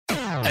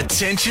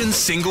Attention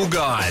single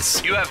guys.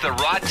 You have the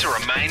right to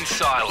remain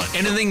silent.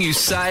 Anything you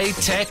say,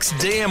 text,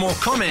 DM or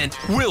comment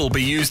will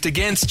be used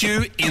against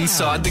you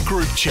inside the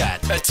group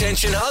chat.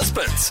 Attention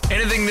husbands.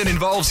 Anything that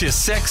involves your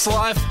sex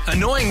life,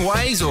 annoying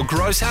ways or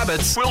gross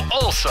habits will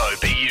also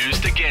be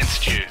used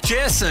against you.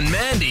 Jess and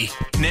Mandy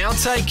now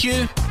take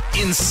you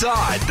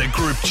inside the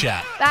group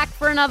chat. Back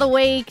for another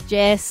week,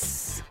 Jess.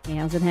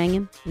 How's it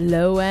hanging?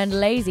 Low and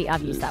lazy.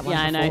 I've used that one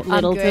Yeah, before. I know.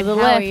 Little I'm good. to the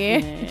How left. are you?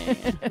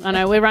 Yeah. I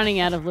know. We're running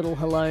out of little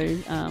hello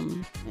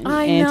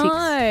I antics.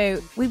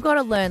 know. We've got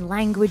to learn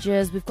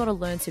languages. We've got to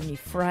learn some new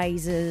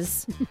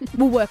phrases.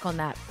 We'll work on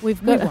that. We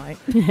won't.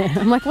 Yeah.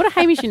 I'm like, what do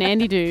Hamish and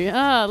Andy do?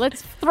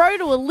 Let's throw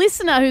to a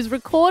listener who's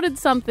recorded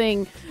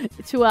something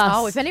to us.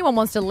 Oh, if anyone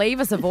wants to leave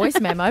us a voice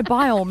memo,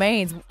 by all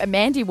means,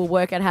 Mandy will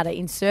work out how to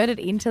insert it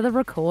into the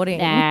recording.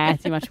 Nah,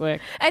 too much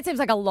work. It seems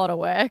like a lot of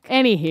work.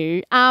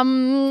 Anywho,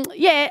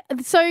 yeah,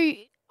 so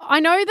I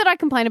know that I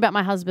complain about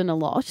my husband a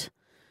lot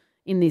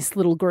in this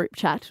little group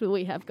chat that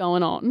we have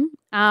going on.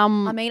 I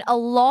mean, a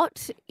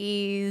lot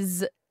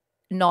is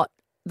not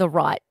the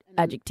right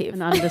adjective.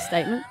 An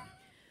understatement.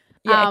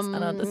 Yes,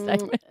 an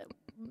understatement.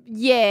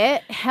 Yeah,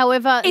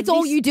 however... It's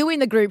all you do in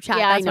the group chat.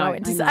 Yeah, That's what I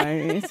went to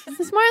say.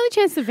 It's my only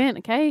chance to vent,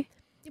 okay?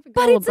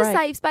 But it's a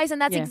safe space, and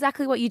that's Yeah.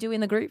 exactly what you do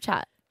in the group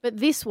chat. But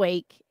this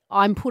week,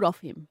 I'm put off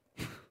him.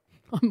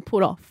 I'm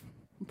put off.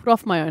 I'm put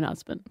off my own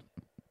husband.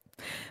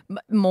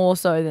 More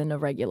so than a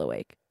regular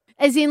week.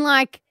 As in,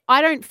 like,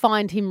 I don't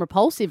find him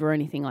repulsive or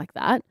anything like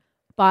that,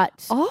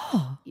 but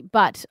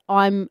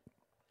I'm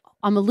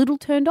a little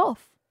turned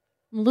off.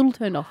 I'm a little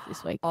turned off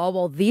this week. Oh,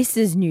 well, this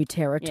is new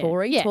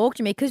territory. Yeah. Talk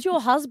to me. Because your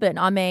husband,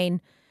 I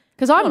mean...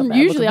 Because not a I'm bad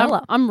usually, looking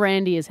fella. I'm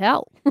randy as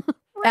hell.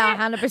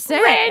 100%.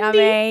 Randy. I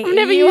mean, I've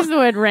never used the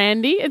word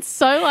randy. It's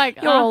so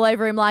like... You're all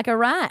over him like a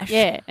rash.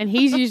 Yeah, and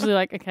he's usually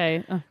like,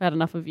 okay, I've had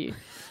enough of you.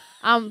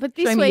 But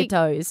this Show me your week...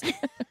 toes.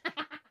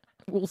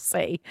 We'll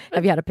see.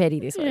 Have you had a petty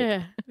this week?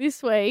 Yeah,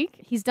 this week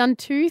he's done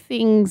two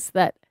things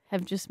that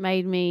have just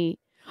made me...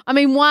 I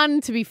mean, one,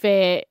 to be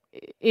fair,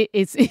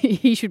 it's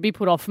he should be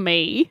put off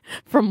me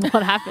from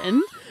what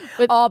happened.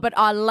 But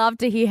I love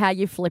to hear how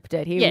you flipped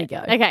it. Here we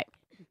go. Okay.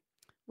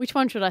 Which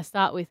one should I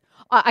start with?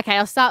 Okay,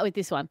 I'll start with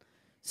this one.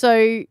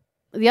 So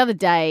the other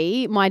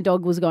day, my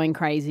dog was going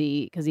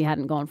crazy because he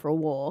hadn't gone for a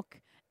walk.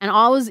 And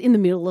I was in the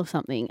middle of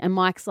something and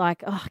Mike's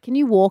like, oh, can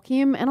you walk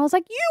him? And I was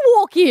like, you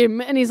walk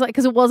him. And he's like,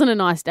 because it wasn't a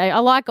nice day. I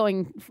like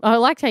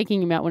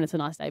taking him out when it's a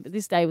nice day, but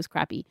this day was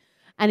crappy.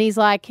 And he's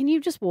like, can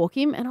you just walk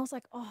him? And I was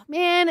like, oh,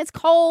 man, it's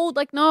cold.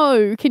 Like,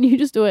 no, can you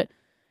just do it?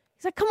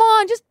 He's like, come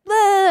on, just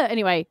blah.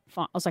 Anyway,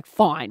 fine. I was like,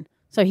 fine.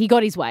 So he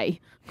got his way.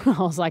 I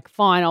was like,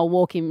 fine, I'll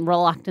walk him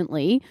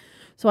reluctantly.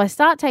 So I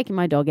start taking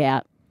my dog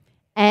out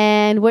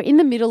and we're in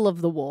the middle of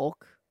the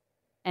walk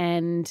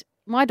and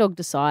my dog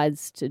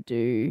decides to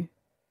do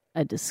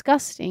a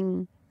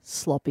disgusting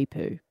sloppy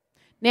poo.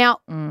 Now,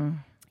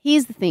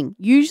 here's the thing.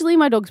 Usually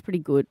my dog's pretty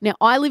good. Now,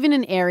 I live in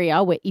an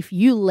area where if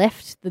you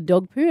left the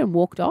dog poo and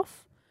walked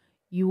off,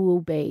 you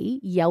will be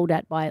yelled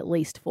at by at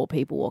least 4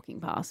 people walking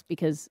past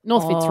because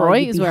North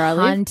Fitzroy is where I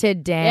live.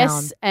 Hunted down.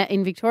 Yes,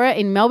 in Victoria,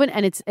 in Melbourne,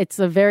 and it's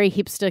a very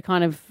hipster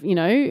kind of,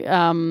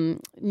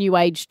 new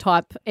age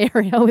type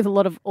area with a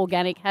lot of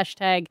organic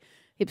hashtag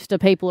hipster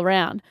people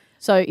around.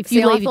 So if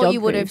you leave your I thought dog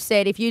you would poo, have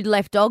said if you'd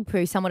left dog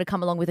poo, someone would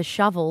come along with a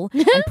shovel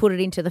and put it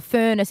into the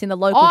furnace in the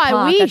local I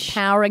park that's wish.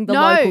 powering the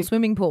No. local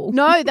swimming pool.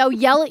 no, they'll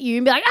yell at you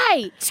and be like,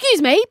 hey,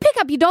 excuse me, pick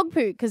up your dog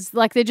poo because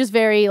like they're just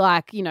very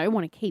like,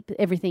 want to keep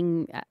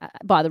everything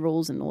by the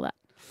rules and all that.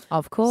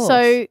 Of course.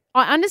 So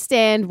I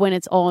understand when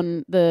it's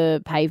on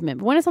the pavement,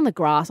 but when it's on the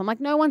grass, I'm like,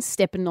 no one's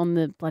stepping on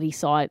the bloody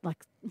side. Like,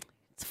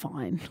 it's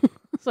fine.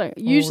 So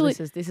usually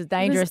this is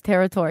dangerous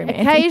territory, man.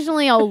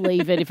 occasionally I'll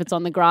leave it if it's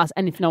on the grass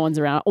and if no one's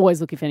around. I always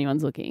look if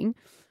anyone's looking.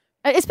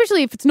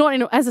 Especially if it's not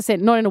in, as I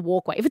said, not in a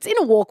walkway. If it's in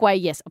a walkway,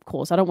 yes, of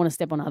course. I don't want to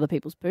step on other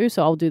people's poo,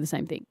 so I'll do the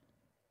same thing.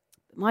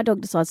 But my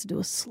dog decides to do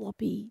a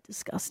sloppy,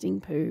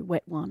 disgusting poo,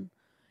 wet one,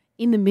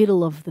 in the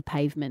middle of the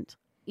pavement,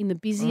 in the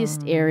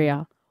busiest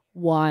area,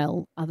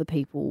 while other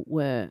people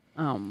were.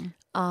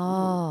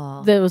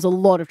 There was a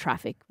lot of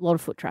traffic, a lot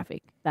of foot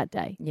traffic that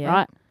day,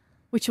 right?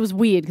 Which was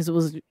weird because it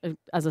was,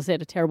 as I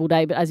said, a terrible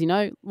day. But as you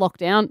know,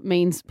 lockdown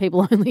means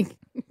people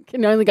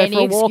can only go Any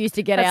for a walk. excuse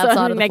to get That's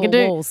outside of the the only thing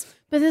four walls.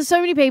 But there's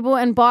so many people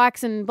and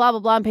bikes and blah,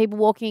 blah, blah, and people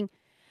walking.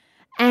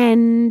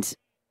 And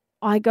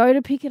I go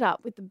to pick it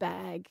up with the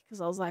bag because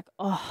I was like,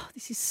 oh,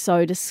 this is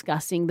so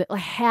disgusting. But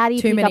like, how do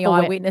you Too pick many up a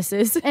wet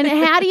eyewitnesses. And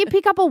how do you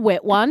pick up a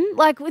wet one?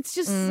 Like, it's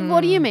just,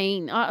 what do you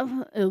mean?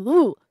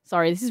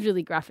 Sorry, this is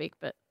really graphic,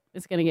 but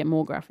it's going to get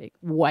more graphic,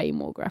 way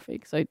more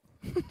graphic. So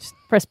just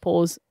press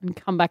pause and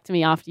come back to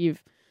me after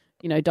you've,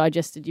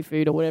 digested your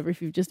food or whatever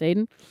if you've just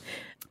eaten.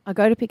 I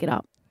go to pick it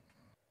up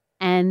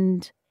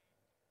and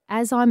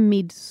as I'm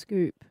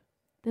mid-scoop,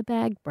 the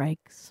bag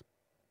breaks.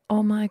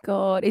 Oh, my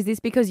God. Is this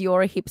because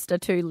you're a hipster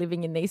too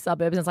living in these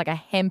suburbs and it's like a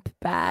hemp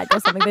bag or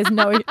something?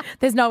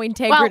 There's no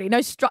integrity,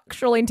 no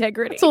structural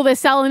integrity. That's all they're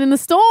selling in the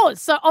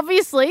stores. So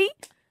obviously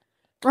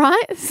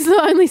right? It's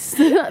only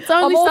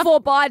I'm all stuff. for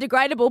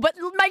biodegradable, but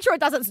make sure it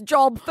does its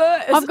job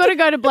first. I've got to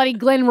go to bloody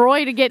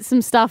Glenroy to get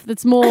some stuff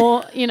that's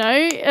more,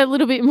 a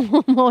little bit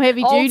more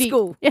heavy Old duty.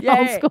 school. Yeah, Yeah.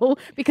 old school.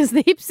 Because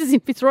the hipsters in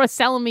Fitzroy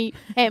selling me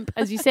hemp,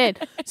 as you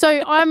said.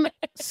 So I'm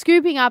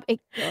scooping up.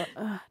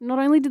 Not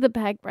only did the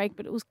bag break,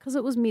 but it was because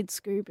it was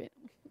mid-scoop. It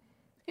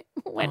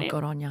went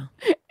Good on ya.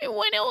 It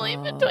went all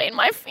in between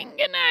my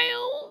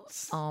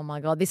fingernails. Oh, my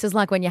God. This is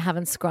like when you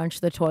haven't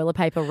scrunched the toilet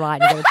paper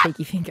right and you got a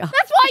cheeky finger.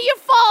 That's why you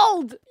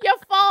fold. You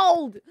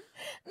fold.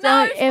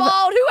 No Don't ever-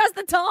 fault. Who has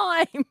the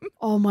time?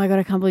 Oh my God,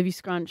 I can't believe you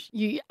scrunch.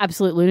 You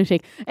absolute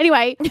lunatic.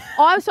 Anyway,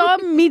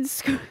 I'm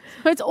mid-scoop.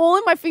 It's all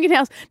in my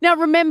fingernails. Now,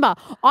 remember,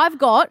 I've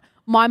got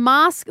my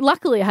mask.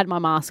 Luckily, I had my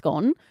mask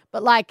on.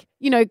 But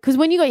because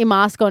when you got your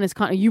mask on, it's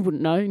kind of, you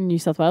wouldn't know in New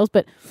South Wales,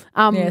 but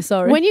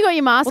sorry. when you got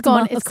your mask What's a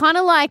on, mask? it's kind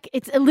of like,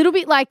 it's a little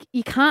bit like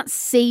you can't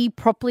see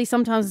properly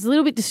sometimes. It's a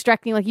little bit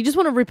distracting. Like you just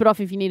want to rip it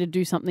off if you need to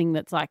do something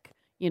that's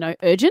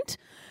urgent.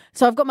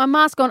 So I've got my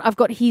mask on. I've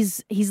got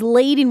his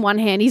lead in one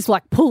hand. He's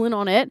like pulling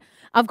on it.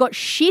 I've got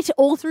shit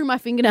all through my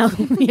fingernail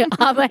in the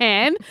other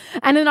hand.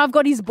 And then I've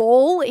got his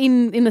ball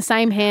in the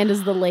same hand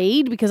as the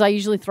lead because I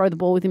usually throw the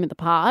ball with him at the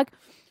park.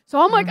 So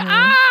I'm like, what do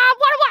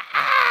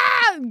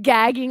I,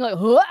 gagging like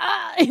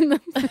in the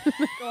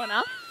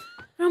corner.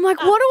 And I'm like,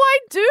 what do I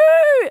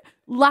do?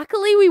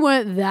 Luckily, we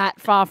weren't that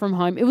far from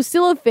home. It was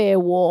still a fair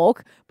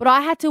walk, but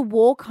I had to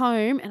walk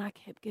home and I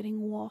kept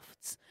getting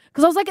wafts.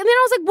 Because I was like, what do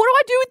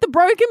I do with the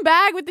broken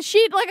bag with the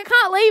shit? Like, I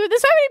can't leave it.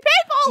 There's so many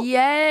people.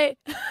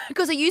 Yeah.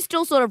 Because are you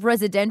still sort of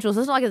residential?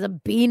 So it's not like there's a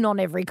bin on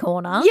every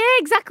corner. Yeah,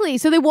 exactly.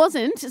 So there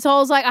wasn't. So I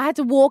was like, I had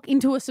to walk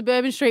into a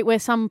suburban street where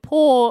some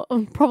poor,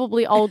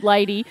 probably old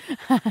lady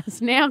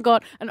has now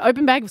got an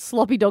open bag of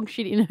sloppy dog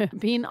shit in her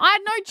bin. I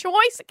had no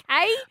choice,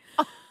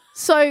 okay?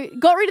 So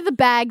got rid of the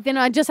bag. Then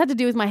I just had to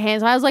deal with my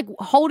hands. I was like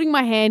holding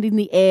my hand in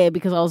the air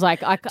because I was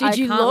like, I Did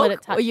you can't look? let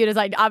it touch. Or you just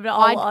like, I don't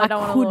want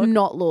to could look.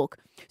 not look.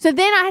 So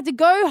then I had to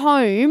go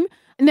home.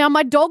 Now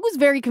my dog was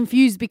very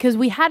confused because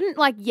we hadn't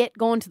yet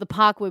gone to the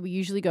park where we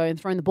usually go and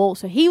thrown the ball.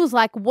 So he was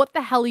like, what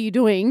the hell are you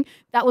doing?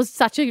 That was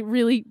such a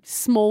really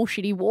small,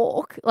 shitty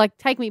walk. Like,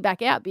 take me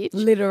back out, bitch.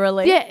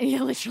 Literally.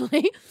 Yeah,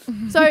 literally.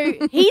 So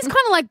he's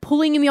kind of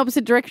pulling in the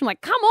opposite direction, like,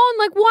 come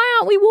on, why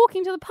aren't we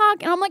walking to the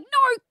park? And I'm like,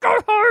 no,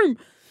 go home.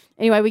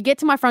 Anyway, we get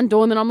to my front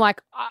door and then I'm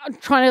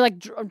trying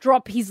to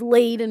drop his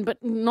lead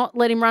but not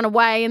let him run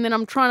away. And then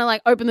I'm trying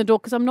to open the door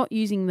because I'm not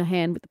using the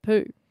hand with the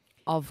poo.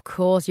 Of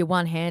course, you're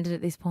one-handed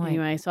at this point.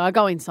 Anyway, so I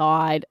go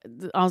inside.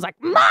 I was like,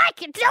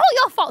 Mike, it's all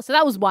your fault. So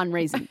that was one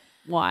reason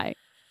why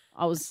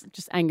I was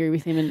just angry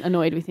with him and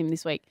annoyed with him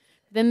this week.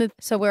 Then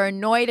So we're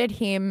annoyed at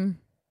him.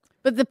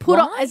 But the put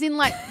on, as in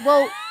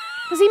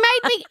because he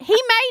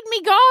made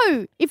me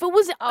go. If it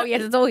was, Oh,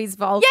 yes, it's all his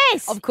fault.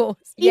 Yes. Of course.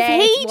 if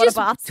he what a just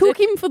bastard. took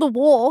him for the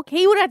walk,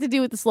 he would have to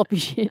deal with the sloppy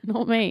shit,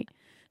 not me. So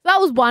that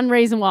was one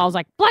reason why I was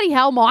like, bloody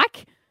hell,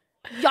 Mike.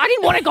 I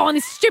didn't want to go on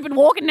this stupid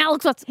walk, and now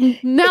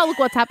look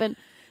what's happened.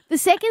 The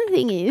second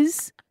thing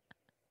is,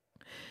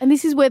 and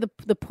this is where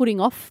the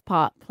putting off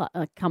part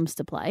comes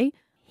to play,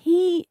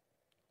 he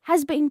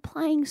has been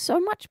playing so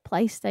much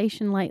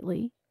PlayStation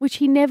lately, which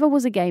he never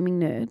was a gaming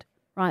nerd,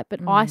 right?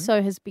 But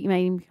ISO has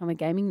made him become a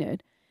gaming nerd.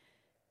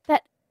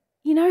 That,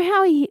 you know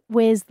how he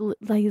wears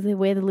they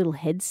wear the little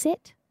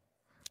headset?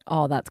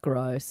 Oh, that's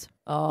gross.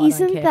 Oh,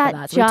 Isn't I don't care that for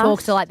that. So we talk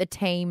just- to the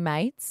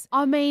teammates.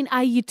 I mean,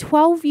 are you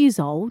 12 years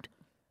old?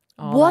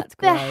 Oh, What that's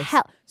the gross.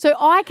 hell? So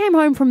I came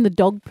home from the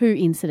dog poo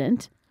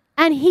incident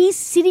and he's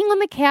sitting on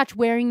the couch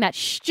wearing that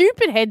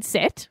stupid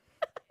headset.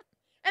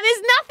 And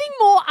there's nothing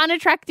more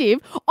unattractive.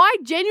 I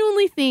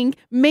genuinely think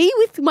me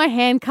with my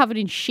hand covered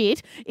in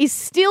shit is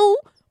still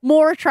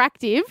more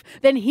attractive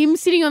than him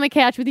sitting on the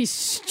couch with his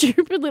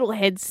stupid little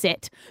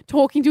headset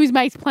talking to his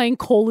mates playing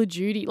Call of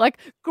Duty.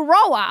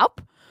 Grow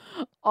up.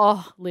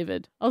 Oh,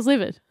 livid. I was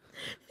livid.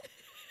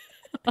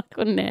 I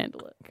couldn't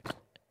handle it.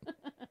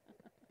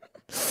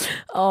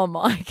 Oh,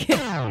 my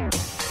God.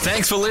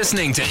 Thanks for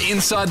listening to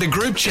Inside the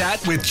Group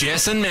Chat with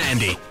Jess and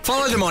Mandy.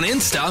 Follow them on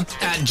Insta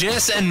at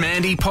Jess and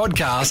Mandy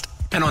Podcast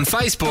and on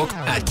Facebook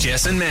at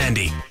Jess and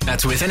Mandy.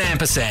 That's with an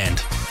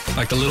ampersand,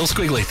 like the little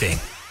squiggly thing.